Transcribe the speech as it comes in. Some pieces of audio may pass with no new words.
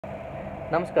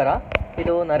ನಮಸ್ಕಾರ.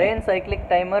 ಇದು Naren cyclic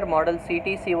timer model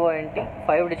CT-CONT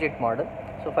 5 digit model.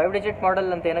 So 5 digit model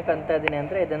ಅಂತ ಏನಕ್ಕೆ ಅಂತ ಇದ್ದೀನಿ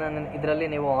ಅಂದರೆ ಇದರಲ್ಲಿ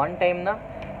ನೀವು ಆನ್ ಟೈಮ್ನ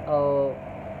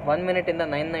 1 ಮಿನಿಟಿಂದ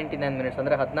 999 ಮಿನಿಟ್ಸ್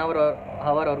ಅಂದರೆ 16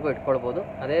 ಅವರ್ವರೆಗೂ ಇಟ್ಕೊಳ್ಬೋದು.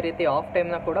 ಅದೇ ರೀತಿ ಆಫ್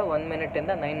ಟೈಮ್ನ ಕೂಡ 1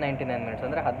 ಮಿನಿಟಿಂದ 999 ಮಿನಿಟ್ಸ್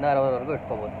ಅಂದರೆ 16 ಅವರ್ವರೆಗೂ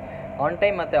ಇಟ್ಕೊಬೋದು. ಆನ್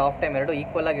ಟೈಮ್ ಮತ್ತು ಆಫ್ ಟೈಮ್ ಎರಡು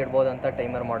ಈಕ್ವಲ್ ಆಗಿ ಇಡ್ಬೋದು ಅಂತ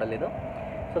ಟೈಮರ್ ಮಾಡೆಲ್ ಇದು.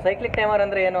 ಸೊ ಸೈಕ್ಲಿಕ್ ಟೈಮರ್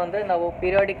ಅಂದರೆ ಏನು ಅಂದರೆ ನಾವು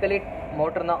ಪೀರಿಯಾಡಿಕಲಿ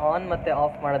ಮೋಟ್ರನ್ನ ಆನ್ ಮತ್ತು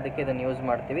ಆಫ್ ಮಾಡೋದಕ್ಕೆ ಇದನ್ನು ಯೂಸ್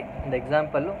ಮಾಡ್ತೀವಿ. ಒಂದು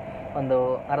ಎಕ್ಸಾಂಪಲ್ಲು, ಒಂದು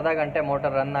ಅರ್ಧ ಗಂಟೆ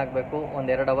ಮೋಟರ್ ರನ್ ಆಗಬೇಕು, ಒಂದು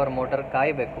 2 ಅವರ್ ಮೋಟರ್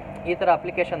ಕಾಯಬೇಕು. ಈ ಥರ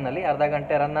ಅಪ್ಲಿಕೇಶನ್ನಲ್ಲಿ ಅರ್ಧ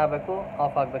ಗಂಟೆ ರನ್ ಆಗಬೇಕು,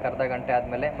 ಆಫ್ ಆಗಬೇಕು ಅರ್ಧ ಗಂಟೆ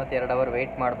ಆದಮೇಲೆ, ಮತ್ತು 2 ಅವರ್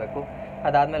ವೆಯ್ಟ್ ಮಾಡಬೇಕು,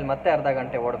 ಅದಾದಮೇಲೆ ಮತ್ತೆ ಅರ್ಧ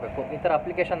ಗಂಟೆ ಓಡಬೇಕು. ಈ ಥರ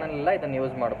ಅಪ್ಲಿಕೇಶನಲ್ಲೆಲ್ಲ ಇದನ್ನು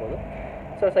ಯೂಸ್ ಮಾಡ್ಬೋದು.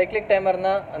 ಸೊ ಸೈಕ್ಲಿಕ್ ಟೈಮರ್ನ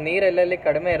ನೀರು ಎಲ್ಲೆಲ್ಲಿ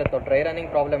ಕಡಿಮೆ ಇರುತ್ತೋ, ಡ್ರೈ ರನ್ನಿಂಗ್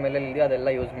ಪ್ರಾಬ್ಲಮ್ ಎಲ್ಲೆಲ್ಲಿದೆಯೋ ಅದೆಲ್ಲ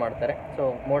ಯೂಸ್ ಮಾಡ್ತಾರೆ. ಸೊ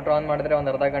ಮೋಟ್ರ್ ಆನ್ ಮಾಡಿದ್ರೆ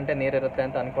ಒಂದು ಅರ್ಧ ಗಂಟೆ ನೀರಿರುತ್ತೆ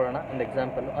ಅಂತ ಅಂದ್ಕೊಳ್ಳೋಣ, ಒಂದು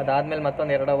ಎಕ್ಸಾಂಪಲ್ಲು. ಅದಾದಮೇಲೆ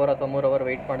ಮತ್ತೊಂದು 2 ಅವರ್ ಅಥವಾ 3 ಅವರ್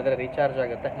ವೆಯ್ಟ್ ಮಾಡಿದ್ರೆ ರೀಚಾರ್ಜ್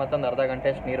ಆಗುತ್ತೆ, ಮತ್ತೊಂದು ಅರ್ಧ ಗಂಟೆ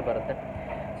ಅಷ್ಟು ನೀರು ಬರುತ್ತೆ.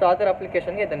 ಸೊ ಆ ಥರ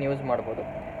ಅಪ್ಲಿಕೇಶನ್ಗೆ ಇದನ್ನು ಯೂಸ್ ಮಾಡ್ಬೋದು.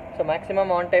 ಸೊ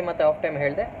ಮ್ಯಾಕ್ಸಿಮಮ್ ಆನ್ ಟೈಮ್ ಮತ್ತು ಆಫ್ ಟೈಮ್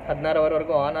ಹೇಳಿದೆ 16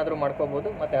 ಅವರ್ವರೆಗೂ ಆನ್ ಆದರೂ ಮಾಡ್ಕೋಬೋದು,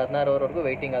 ಮತ್ತು 16 ಅವರ್ವರೆಗೂ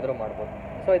ವೆಯ್ಟಿಂಗ್ ಆದರೂ ಮಾಡ್ಬೋದು.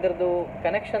 ಸೊ ಇದರದ್ದು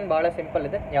ಕನೆಕ್ಷನ್ ಭಾಳ ಸಿಂಪಲ್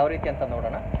ಇದೆ. ಯಾವ ರೀತಿ ಅಂತ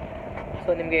ನೋಡೋಣ.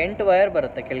 ಸೊ ನಿಮಗೆ 8 ವೈರ್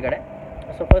ಬರುತ್ತೆ ಕೆಳಗಡೆ.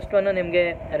 ಸೊ ಫಸ್ಟ್ ಒನ್ನು ನಿಮಗೆ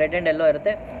ರೆಡ್ ಆ್ಯಂಡ್ ಎಲ್ಲೋ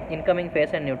ಇರುತ್ತೆ, incoming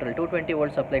face and neutral 220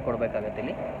 volt supply ಕೊಡಬೇಕಾಗತ್ತೆ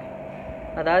ಇಲ್ಲಿ.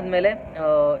 ಅದಾದಮೇಲೆ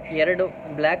 2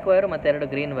 ಬ್ಲ್ಯಾಕ್ ವೈರು ಮತ್ತು 2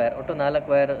 ಗ್ರೀನ್ ವೈರ್, ಒಟ್ಟು 4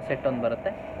 ವೈರ್ ಸೆಟ್ ಒಂದು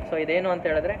ಬರುತ್ತೆ. ಸೊ ಇದೇನು ಅಂತ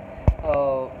ಹೇಳಿದ್ರೆ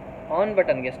ಆನ್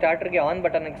ಬಟನ್ಗೆ, ಸ್ಟಾರ್ಟರ್ಗೆ ಆನ್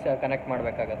ಬಟನ್ಗೆ ಕನೆಕ್ಟ್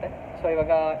ಮಾಡಬೇಕಾಗತ್ತೆ. ಸೊ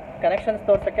ಇವಾಗ ಕನೆಕ್ಷನ್ಸ್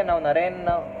ತೋರ್ಸೋಕ್ಕೆ ನಾವು Naren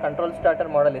control starter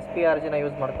model SPRGನ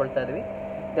use ಮಾಡ್ಕೊಳ್ತಾ ಇದ್ವಿ.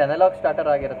 ಇದು ಅನಲಾಗ್ ಸ್ಟಾರ್ಟರ್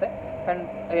ಆಗಿರುತ್ತೆ. ಆ್ಯಂಡ್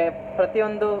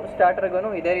ಪ್ರತಿಯೊಂದು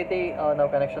ಸ್ಟಾರ್ಟರ್ಗೂ ಇದೇ ರೀತಿ ನಾವು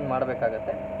ಕನೆಕ್ಷನ್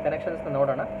ಮಾಡಬೇಕಾಗತ್ತೆ. ಕನೆಕ್ಷನ್ಸ್ನ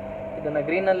ನೋಡೋಣ. ಇದನ್ನು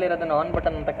ಗ್ರೀನಲ್ಲಿರೋದನ್ನು ಆನ್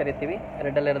ಬಟನ್ ಅಂತ ಕರಿತೀವಿ,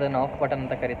 ರೆಡ್ಡಲ್ಲಿರೋದನ್ನು ಆಫ್ ಬಟನ್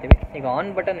ಅಂತ ಕರಿತೀವಿ. ಈಗ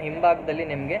ಆನ್ ಬಟನ್ ಹಿಂಭಾಗದಲ್ಲಿ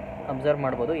ನಿಮಗೆ ಅಬ್ಸರ್ವ್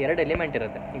ಮಾಡ್ಬೋದು 2 ಎಲಿಮೆಂಟ್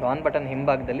ಇರುತ್ತೆ. ಈಗ ಆನ್ ಬಟನ್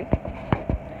ಹಿಂಭಾಗದಲ್ಲಿ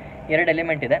 2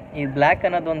 ಎಲಿಮೆಂಟ್ ಇದೆ. ಈ ಬ್ಲ್ಯಾಕ್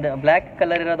ಅನ್ನೋದೊಂದು, black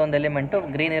colour ಇರೋದೊಂದು element,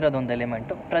 green ಇರೋದೊಂದು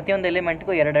element. ಪ್ರತಿಯೊಂದು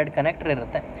ಎಲಿಮೆಂಟ್ಗೂ 2 ಕನೆಕ್ಟರ್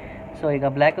ಇರುತ್ತೆ. ಸೊ ಈಗ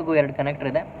ಬ್ಲ್ಯಾಕ್ಗೂ 2 ಕನೆಕ್ಟರ್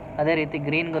ಇದೆ, ಅದೇ ರೀತಿ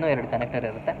ಗ್ರೀನ್ಗೂ 2 ಕನೆಕ್ಟರ್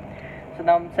ಇರುತ್ತೆ. ಸೊ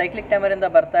ನಾವು ಸೈಕ್ಲಿಕ್ ಟೈಮರಿಂದ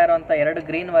ಬರ್ತಾ ಇರೋವಂಥ 2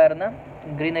 ಗ್ರೀನ್ ವೈರ್ನ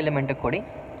ಗ್ರೀನ್ ಎಲಿಮೆಂಟಿಗೆ ಕೊಡಿ,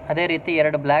 ಅದೇ ರೀತಿ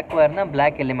 2 ಬ್ಲ್ಯಾಕ್ ವೈರ್ನ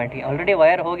ಬ್ಲ್ಯಾಕ್ ಎಲಿಮೆಂಟಿಗೆ. ಆಲ್ರೆಡಿ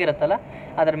ವೈರ್ ಹೋಗಿರುತ್ತಲ್ಲ,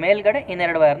 ಅದರ ಮೇಲ್ಗಡೆ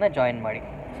ಇನ್ನೆರಡು ವೈರ್ನ ಜಾಯಿನ್ ಮಾಡಿ.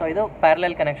 ಸೊ ಇದು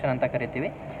ಪ್ಯಾರಲಲ್ ಕನೆಕ್ಷನ್ ಅಂತ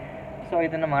ಕರಿತೀವಿ. ಸೊ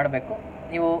ಇದನ್ನು ಮಾಡಬೇಕು.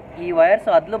 ನೀವು ಈ ವೈರ್ಸು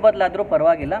ಅದಲು ಬದಲಾದರೂ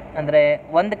ಪರವಾಗಿಲ್ಲ, ಅಂದರೆ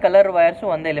ಒಂದು ಕಲರ್ ವೈರ್ಸು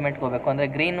ಒಂದು ಎಲಿಮೆಂಟ್ಗೆ ಹೋಗಬೇಕು. ಅಂದರೆ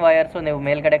ಗ್ರೀನ್ ವೈರ್ಸು ನೀವು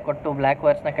ಮೇಲ್ಗಡೆ ಕೊಟ್ಟು ಬ್ಲ್ಯಾಕ್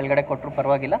ವೈರ್ಸ್ನ ಕೆಳಗಡೆ ಕೊಟ್ಟರು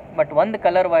ಪರವಾಗಿಲ್ಲ, ಬಟ್ ಒಂದು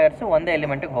ಕಲರ್ ವೈರ್ಸು ಒಂದೇ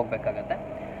ಎಲಿಮೆಂಟಿಗೆ ಹೋಗಬೇಕಾಗತ್ತೆ.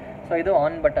 ಸೊ ಇದು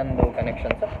ಆನ್ ಬಟನ್ದು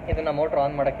ಕನೆಕ್ಷನ್ಸು. ಇದನ್ನು ಮೋಟ್ರ್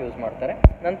ಆನ್ ಮಾಡೋಕ್ಕೆ ಯೂಸ್ ಮಾಡ್ತಾರೆ.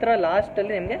 ನಂತರ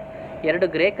ಲಾಸ್ಟಲ್ಲಿ ನಿಮಗೆ 2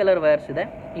 ಗ್ರೇ ಕಲರ್ ವೈರ್ಸ್ ಇದೆ.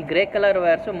 ಈ ಗ್ರೇ ಕಲರ್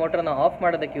ವೈರ್ಸು ಮೋಟ್ರನ್ನ ಆಫ್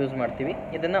ಮಾಡೋದಕ್ಕೆ ಯೂಸ್ ಮಾಡ್ತೀವಿ.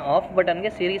 ಇದನ್ನು ಆಫ್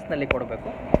ಬಟನ್ಗೆ ಸೀರೀಸ್ನಲ್ಲಿ ಕೊಡಬೇಕು.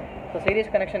 ಸೊ ಸೀರೀಸ್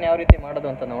ಕನೆಕ್ಷನ್ ಯಾವ ರೀತಿ ಮಾಡೋದು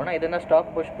ಅಂತ ನೋಡೋಣ. ಇದನ್ನು ಸ್ಟಾಪ್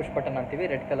ಪುಷ್ ಬಟನ್ ಅಂತೀವಿ,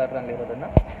 ರೆಡ್ ಕಲರ್ನಲ್ಲಿರೋದನ್ನು.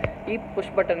 ಈ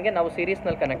ಪುಷ್ ಬಟನ್ಗೆ ನಾವು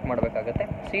ಸೀರೀಸ್ನಲ್ಲಿ ಕನೆಕ್ಟ್ ಮಾಡಬೇಕಾಗುತ್ತೆ.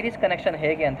 ಸೀರೀಸ್ ಕನೆಕ್ಷನ್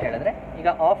ಹೇಗೆ ಅಂತ ಹೇಳಿದ್ರೆ, ಈಗ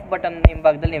ಆಫ್ ಬಟನ್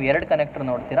ಹಿಂಭಾಗದಲ್ಲಿ ನೀವು 2 ಕನೆಕ್ಟರ್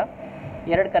ನೋಡ್ತೀರಾ.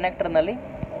 2 ಕನೆಕ್ಟರ್ನಲ್ಲಿ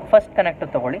ಫಸ್ಟ್ ಕನೆಕ್ಟರ್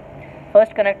ತೊಗೊಳ್ಳಿ.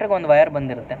 ಫಸ್ಟ್ ಕನೆಕ್ಟರ್ಗೆ ಒಂದು ವೈರ್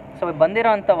ಬಂದಿರುತ್ತೆ. ಸೊ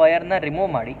ಬಂದಿರೋ ಅಂಥ ವೈರ್ನ ರಿಮೂವ್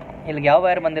ಮಾಡಿ. ಇಲ್ಲಿಗೆ ಯಾವ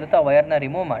ವೈರ್ ಬಂದಿರುತ್ತೋ ಆ ವೈರ್ನ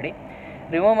ರಿಮೂವ್ ಮಾಡಿ.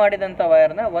 ರಿಮೂವ್ ಮಾಡಿದಂಥ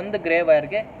ವೈರ್ನ ಒಂದು ಗ್ರೇ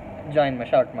ವೈರ್ಗೆ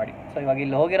ಶಾರ್ಟ್ ಮಾಡಿ. ಸೊ ಇವಾಗ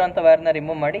ಇಲ್ಲಿ ಹೋಗಿರೋಂಥ ವೈರ್ನ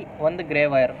ರಿಮೂವ್ ಮಾಡಿ ಒಂದು ಗ್ರೇ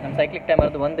ವೈರ್, ನಮ್ಮ ಸೈಕ್ಲಿಕ್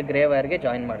ಟೈಮರ್ದು ಒಂದು ಗ್ರೇ ವೈರ್ಗೆ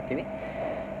ಜಾಯಿನ್ ಮಾಡ್ತೀವಿ.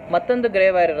 ಮತ್ತೊಂದು ಗ್ರೇ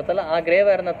ವೈರ್ ಇರುತ್ತಲ್ಲ, ಆ ಗ್ರೇ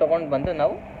ವೈರ್ನ ತೊಗೊಂಡು ಬಂದು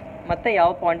ನಾವು ಮತ್ತೆ ಯಾವ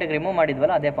ಪಾಯಿಂಟಿಗೆ ರಿಮೂವ್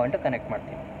ಮಾಡಿದ್ವಲ್ಲ ಅದೇ ಪಾಯಿಂಟಿಗೆ ಕನೆಕ್ಟ್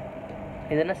ಮಾಡ್ತೀವಿ.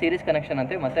 ಇದನ್ನು ಸೀರೀಸ್ ಕನೆಕ್ಷನ್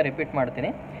ಅಂತೀವಿ. ಮತ್ತೆ ರಿಪೀಟ್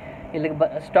ಮಾಡ್ತೀನಿ. ಇಲ್ಲಿಗೆ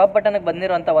ಸ್ಟಾಪ್ ಬಟನ್ಗೆ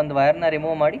ಬಂದಿರೋಂಥ ಒಂದು ವೈರ್ನ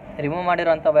ರಿಮೂವ್ ಮಾಡಿ, ರಿಮೂವ್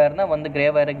ಮಾಡಿರೋಂಥ ವೈರ್ನ ಒಂದು ಗ್ರೇ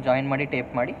ವೈರಿಗೆ ಜಾಯಿನ್ ಮಾಡಿ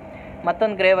ಟೇಪ್ ಮಾಡಿ,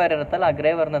 ಮತ್ತೊಂದು ಗ್ರೇ ವೈರ್ ಇರುತ್ತಲ್ಲ ಆ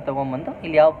ಗ್ರೇ ವೈರ್ನ ತೊಗೊಂಬಂದು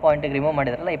ಇಲ್ಲಿ ಯಾವ ಪಾಯಿಂಟಿಗೆ ರಿಮೂವ್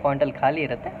ಮಾಡಿದ್ರಲ್ಲ ಈ ಪಾಯಿಂಟಲ್ಲಿ ಖಾಲಿ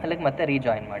ಇರುತ್ತೆ, ಅಲ್ಲಿಗೆ ಮತ್ತೆ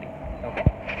ರೀಜಾಯಿನ್ ಮಾಡಿ. ಓಕೆ,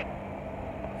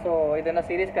 ಸೊ ಇದನ್ನು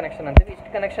ಸೀರೀಸ್ ಕನೆಕ್ಷನ್ ಅಂತೀವಿ. ಇಷ್ಟು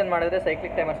ಕನೆಕ್ಷನ್ ಮಾಡಿದ್ರೆ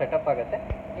ಸೈಕ್ಲಿಕ್ ಟೈಮರ್ ಸೆಟಪ್ ಆಗುತ್ತೆ.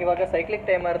 ಇವಾಗ ಸೈಕ್ಲಿಕ್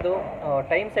ಟೈಮರ್ದು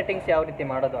ಟೈಮ್ ಸೆಟ್ಟಿಂಗ್ಸ್ ಯಾವ ರೀತಿ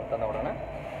ಮಾಡೋದು ಅಂತ ನೋಡೋಣ.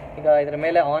 ಈಗ ಇದರ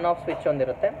ಮೇಲೆ ಆನ್ ಆಫ್ ಸ್ವಿಚ್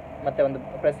ಒಂದಿರುತ್ತೆ, ಮತ್ತು ಒಂದು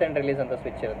ಪ್ರೆಸ್ ಆ್ಯಂಡ್ ರಿಲೀಸ್ ಅಂತ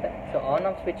ಸ್ವಿಚ್ ಇರುತ್ತೆ. ಸೊ ಆನ್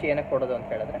ಆಫ್ ಸ್ವಿಚ್ ಏನಕ್ಕೆ ಕೊಡೋದು ಅಂತ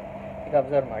ಹೇಳಿದ್ರೆ, ಈಗ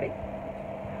ಅಬ್ಸರ್ವ್ ಮಾಡಿ,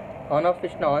 ಆನ್ ಆಫ್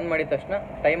ಸ್ವಿಚ್ನ ಆನ್ ಮಾಡಿದ ತಕ್ಷಣ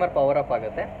ಟೈಮರ್ ಪವರ್ ಅಪ್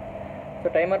ಆಗುತ್ತೆ. ಸೊ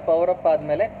ಟೈಮರ್ ಪವರ್ ಅಪ್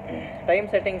ಆದಮೇಲೆ ಟೈಮ್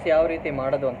ಸೆಟ್ಟಿಂಗ್ಸ್ ಯಾವ ರೀತಿ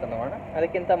ಮಾಡೋದು ಅಂತ ನೋಡೋಣ.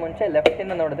 ಅದಕ್ಕಿಂತ ಮುಂಚೆ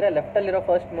ಲೆಫ್ಟಿಂದ ನೋಡಿದ್ರೆ ಲೆಫ್ಟಲ್ಲಿರೋ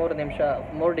ಫಸ್ಟ್ 3 ನಿಮಿಷ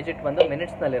 3 ಡಿಜಿಟ್ ಬಂದು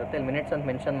ಮಿನಿಟ್ಸ್ನಲ್ಲಿರುತ್ತೆ. ಇಲ್ಲಿ ಮಿನಿಟ್ಸ್ ಅಂತ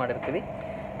ಮೆನ್ಷನ್ ಮಾಡಿರ್ತೀವಿ.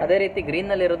 ಅದೇ ರೀತಿ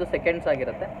ಗ್ರೀನ್ನಲ್ಲಿರೋದು ಸೆಕೆಂಡ್ಸ್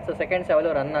ಆಗಿರುತ್ತೆ. ಸೊ ಸೆಕೆಂಡ್ಸ್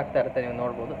ಯಾವಾಗಲೂ ರನ್ ಆಗ್ತಾ ಇರುತ್ತೆ, ನೀವು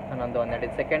ನೋಡ್ಬೋದು.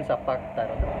 11-12 ಸೆಕೆಂಡ್ಸ್ ಅಪ್ ಆಗ್ತಾ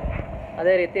ಇರೋದು.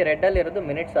 ಅದೇ ರೀತಿ ರೆಡ್ಡಲ್ಲಿರೋದು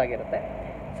ಮಿನಿಟ್ಸ್ ಆಗಿರುತ್ತೆ.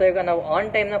 ಸೊ ಈಗ ನಾವು ಆನ್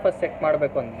ಟೈಮ್ನ ಫಸ್ಟ್ ಸೆಟ್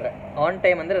ಮಾಡಬೇಕು ಅಂದರೆ, ಆನ್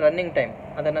ಟೈಮ್ ಅಂದರೆ ರನ್ನಿಂಗ್ ಟೈಮ್,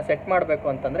 ಅದನ್ನು ಸೆಟ್ ಮಾಡಬೇಕು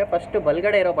ಅಂತಂದರೆ ಫಸ್ಟು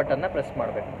ಬಲ್ಗಡೆ ಇರೋ ಬಟನ್ನ ಪ್ರೆಸ್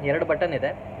ಮಾಡಬೇಕು. 2 ಬಟನ್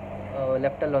ಇದೆ,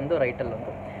 ಲೆಫ್ಟಲ್ಲೊಂದು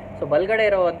ರೈಟಲ್ಲೊಂದು. ಸೊ ಬಲ್ಗಡೆ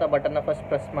ಇರೋವಂಥ ಬಟನ್ನ ಫಸ್ಟ್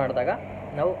ಪ್ರೆಸ್ ಮಾಡಿದಾಗ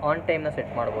ನಾವು ಆನ್ ಟೈಮ್ನ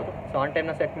ಸೆಟ್ ಮಾಡ್ಬೋದು. ಸೊ ಆನ್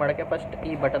ಟೈಮ್ನ ಸೆಟ್ ಮಾಡೋಕ್ಕೆ ಫಸ್ಟ್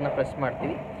ಈ ಬಟನ್ನ ಪ್ರೆಸ್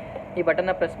ಮಾಡ್ತೀವಿ. ಈ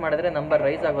ಬಟನ್ನ ಪ್ರೆಸ್ ಮಾಡಿದ್ರೆ ನಂಬರ್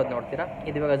ರೈಸ್ ಆಗೋದು ನೋಡ್ತೀರಾ.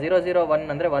 ಇದು ಇವಾಗ 001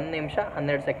 ಅಂದರೆ 1 ನಿಮಿಷ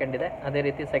 12 ಸೆಕೆಂಡ್ ಇದೆ. ಅದೇ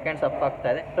ರೀತಿ ಸೆಕೆಂಡ್ಸ್ ಅಪ್ ಆಗ್ತಾ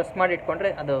ಇದೆ. ಪ್ರೆಸ್ ಮಾಡಿ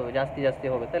ಇಟ್ಕೊಂಡ್ರೆ ಅದು ಜಾಸ್ತಿ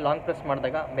ಹೋಗುತ್ತೆ. ಲಾಂಗ್ ಪ್ರೆಸ್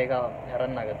ಮಾಡಿದಾಗ ಬೇಗ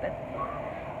ರನ್ ಆಗುತ್ತೆ.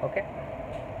 ಓಕೆ,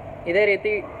 ಇದೇ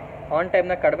ರೀತಿ ಆನ್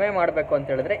ಟೈಮ್ನ ಕಡಿಮೆ ಮಾಡಬೇಕು ಅಂತ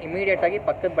ಹೇಳಿದ್ರೆ ಇಮಿಡಿಯೇಟಾಗಿ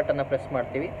ಪಕ್ಕದ ಬಟನ್ನ ಪ್ರೆಸ್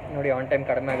ಮಾಡ್ತೀವಿ. ನೋಡಿ ಆನ್ ಟೈಮ್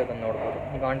ಕಡಿಮೆ ಆಗೋದನ್ನು ನೋಡ್ಬೋದು.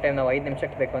 ಈಗ ಆನ್ ಟೈಮ್ ನಾವು 5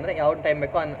 ನಿಮಿಷಕ್ಕೆ ಬೇಕು ಅಂದರೆ ಯಾವ ಟೈಮ್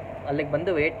ಬೇಕೋ ಅಲ್ಲಿಗೆ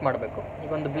ಬಂದು ವೆಯ್ಟ್ ಮಾಡಬೇಕು.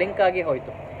 ಈಗ ಒಂದು ಬ್ಲಿಂಕ್ ಆಗಿ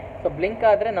ಹೋಯಿತು. ಸೊ ಬ್ಲಿಂಕ್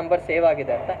ಆದರೆ ನಂಬರ್ ಸೇವ್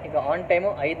ಆಗಿದೆ ಅಂತ. ಈಗ ಆನ್ ಟೈಮು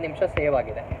 5 ನಿಮಿಷ ಸೇವ್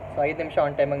ಆಗಿದೆ. ಸೊ 5 ನಿಮಿಷ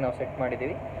ಆನ್ ಟೈಮಿಗೆ ನಾವು ಸೆಟ್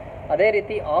ಮಾಡಿದ್ದೀವಿ. ಅದೇ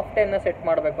ರೀತಿ ಆಫ್ ಟೈಮ್ನ ಸೆಟ್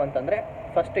ಮಾಡಬೇಕು ಅಂತಂದರೆ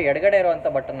ಫಸ್ಟ್ ಎಡಗಡೆ ಇರೋವಂಥ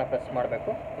ಬಟನ್ನ ಪ್ರೆಸ್ ಮಾಡಬೇಕು.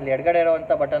 ಇಲ್ಲಿ ಎಡಗಡೆ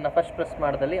ಇರೋವಂಥ ಬಟನ್ನ ಫಸ್ಟ್ ಪ್ರೆಸ್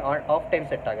ಮಾಡಿದಲ್ಲಿ ಆಫ್ ಟೈಮ್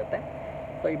ಸೆಟ್ ಆಗುತ್ತೆ.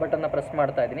 ಸೊ ಈ ಬಟನ್ನ ಪ್ರೆಸ್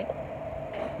ಮಾಡ್ತಾ ಇದ್ದೀನಿ,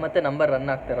 ಮತ್ತು ನಂಬರ್ ರನ್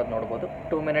ಆಗ್ತಿರೋದು ನೋಡ್ಬೋದು.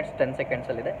 2 minutes 10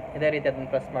 secondsಲ್ಲಿದೆ. ಇದೇ ರೀತಿ ಅದನ್ನು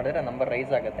ಪ್ರೆಸ್ ಮಾಡಿದ್ರೆ ನಂಬರ್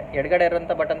ರೈಸ್ ಆಗುತ್ತೆ. ಎಡಗಡೆ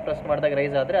ಇರೋಂಥ ಬಟನ್ ಪ್ರೆಸ್ ಮಾಡಿದಾಗ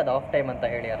ರೈಸ್ ಆದರೆ ಅದು ಆಫ್ ಟೈಮ್ ಅಂತ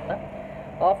ಹೇಳಿ ಅರ್ಥ.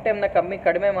 ಆಫ್ ಟೈಮ್ನ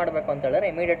ಕಡಿಮೆ ಮಾಡಬೇಕು ಅಂತ ಹೇಳಿದ್ರೆ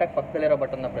ಇಮಿಡಿಯೇಟಾಗಿ ಪಕ್ಕದಲ್ಲಿರೋ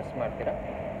ಬಟನ್ನ ಪ್ರೆಸ್ ಮಾಡ್ತೀರಾ,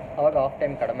 ಆವಾಗ ಆಫ್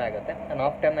ಟೈಮ್ ಕಡಿಮೆ ಆಗುತ್ತೆ. ನಾನು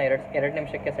ಆಫ್ ಟೈಮ್ನ 2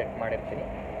 ನಿಮಿಷಕ್ಕೆ ಸೆಟ್ ಮಾಡಿರ್ತೀನಿ.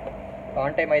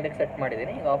 ಆನ್ ಟೈಮ್ 5ಕ್ಕೆ ಸೆಟ್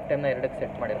ಮಾಡಿದ್ದೀನಿ, ಈಗ ಆಫ್ ಟೈಮ್ನ 2ಕ್ಕೆ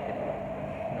ಸೆಟ್ ಮಾಡಿರ್ತೀನಿ.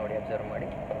 ನೋಡಿ ಅಬ್ಸರ್ವ್ ಮಾಡಿ.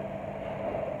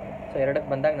 ಸೊ 2ಕ್ಕೆ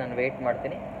ಬಂದಾಗ ನಾನು ವೆಯ್ಟ್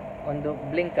ಮಾಡ್ತೀನಿ. ಒಂದು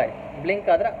ಬ್ಲಿಂಕ್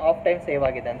ಆದರೆ ಆಫ್ ಟೈಮ್ ಸೇವ್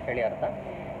ಆಗಿದೆ ಅಂತ ಹೇಳಿ ಅರ್ಥ.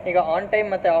 ಈಗ ಆನ್ ಟೈಮ್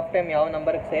ಮತ್ತು ಆಫ್ ಟೈಮ್ ಯಾವ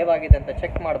ನಂಬರ್ಗೆ ಸೇವ್ ಆಗಿದೆ ಅಂತ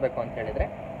ಚೆಕ್ ಮಾಡಬೇಕು ಅಂತ ಹೇಳಿದರೆ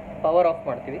ಪವರ್ ಆಫ್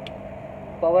ಮಾಡ್ತೀವಿ.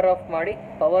 ಪವರ್ ಆಫ್ ಮಾಡಿ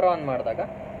ಪವರ್ ಆನ್ ಮಾಡಿದಾಗ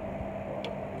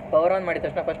ಪವರ್ ಆನ್ ಮಾಡಿದ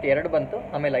ತಕ್ಷಣ ಫಸ್ಟ್ 2 ಬಂತು,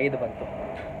 ಆಮೇಲೆ 5 ಬಂತು,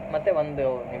 ಮತ್ತು 1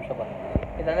 ನಿಮಿಷ ಬಂತು.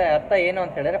 ಇದಂದರೆ ಅರ್ಥ ಏನು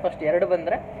ಅಂತ ಹೇಳಿದ್ರೆ ಫಸ್ಟ್ 2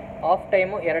 ಬಂದರೆ ಆಫ್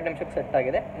ಟೈಮು 2 ನಿಮಿಷಕ್ಕೆ ಸೆಟ್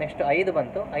ಆಗಿದೆ. ನೆಕ್ಸ್ಟ್ 5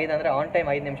 ಬಂತು, 5 ಅಂದರೆ ಆನ್ ಟೈಮ್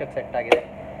 5 ನಿಮಿಷಕ್ಕೆ ಸೆಟ್ ಆಗಿದೆ.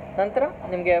 ನಂತರ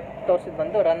ನಿಮಗೆ ತೋರಿಸಿದ್ದು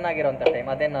ಬಂದು ರನ್ ಆಗಿರೋಂಥ ಟೈಮ್,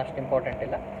 ಅದೇನು ಅಷ್ಟು ಇಂಪಾರ್ಟೆಂಟ್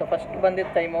ಇಲ್ಲ. ಸೊ ಫಸ್ಟ್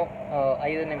ಬಂದಿದ್ದ ಟೈಮು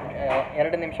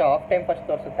 2 ನಿಮಿಷ ಆಫ್ ಟೈಮ್ ಫಸ್ಟ್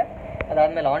ತೋರಿಸುತ್ತೆ,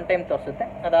 ಅದಾದಮೇಲೆ ಆನ್ ಟೈಮ್ ತೋರಿಸುತ್ತೆ,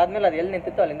 ಅದಾದಮೇಲೆ ಅದು ಎಲ್ಲಿ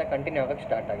ನಿಂತಿತ್ತು ಅಲ್ಲಿಂದ ಕಂಟಿನ್ಯೂ ಆಗೋಕ್ಕೆ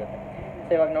ಸ್ಟಾರ್ಟ್ ಆಗುತ್ತೆ.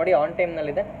 ಸೊ ಇವಾಗ ನೋಡಿ ಆನ್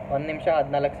ಟೈಮ್ನಲ್ಲಿದೆ, 1 ನಿಮಿಷ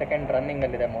 14 ಸೆಕೆಂಡ್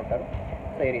ರನ್ನಿಂಗಲ್ಲಿದೆ ಮೋಟರು.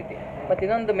 ಸೊ ಈ ರೀತಿ. ಮತ್ತು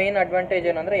ಇನ್ನೊಂದು ಮೇನ್ ಅಡ್ವಾಂಟೇಜ್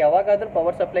ಏನಂದರೆ ಯಾವಾಗಾದರೂ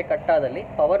ಪವರ್ ಸಪ್ಲೈ ಕಟ್ ಆದಲ್ಲಿ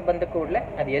ಪವರ್ ಬಂದ ಕೂಡಲೇ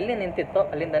ಅದು ಎಲ್ಲಿ ನಿಂತಿತ್ತೋ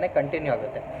ಅಲ್ಲಿಂದನೇ ಕಂಟಿನ್ಯೂ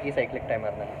ಆಗುತ್ತೆ ಈ ಸೈಕ್ಲಿಕ್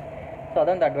ಟೈಮರ್ನಲ್ಲಿ. ಸೊ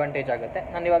ಅದೊಂದು ಅಡ್ವಾಂಟೇಜ್ ಆಗುತ್ತೆ.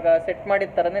 ನಾನು ಇವಾಗ ಸೆಟ್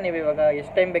ಮಾಡಿದ ಥರನೇ ನೀವು ಇವಾಗ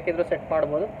ಎಷ್ಟು ಟೈಮ್ ಬೇಕಿದ್ರೂ ಸೆಟ್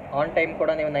ಮಾಡ್ಬೋದು. ಆನ್ ಟೈಮ್ ಕೂಡ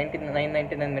ನೀವು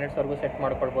 999 ಮಿನಿಟ್ಸ್ವರೆಗೂ ಸೆಟ್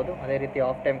ಮಾಡ್ಕೊಳ್ಬೋದು. ಅದೇ ರೀತಿ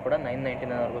ಆಫ್ ಟೈಮ್ ಕೂಡ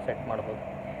 999ವರೆಗೂ ಸೆಟ್ ಮಾಡ್ಬೋದು.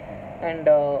 ಆ್ಯಂಡ್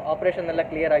ಆಪ್ರೇಷನ್ ಎಲ್ಲ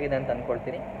ಕ್ಲಿಯರ್ ಆಗಿದೆ ಅಂತ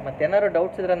ಅಂದ್ಕೊಳ್ತೀನಿ. ಮತ್ತೇನಾದ್ರು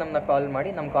ಡೌಟ್ಸ್ ಇದ್ದರೆ ನಮ್ಮನ್ನ ಕಾಲ್ ಮಾಡಿ.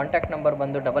 ನಮ್ಮ ಕಾಂಟ್ಯಾಕ್ಟ್ ನಂಬರ್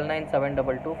ಬಂದು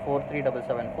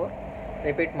 9972243774.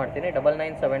 ರಿಪೀಟ್ ಮಾಡ್ತೀನಿ,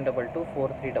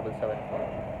 9972243774.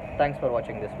 Thanks for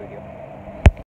watching this video.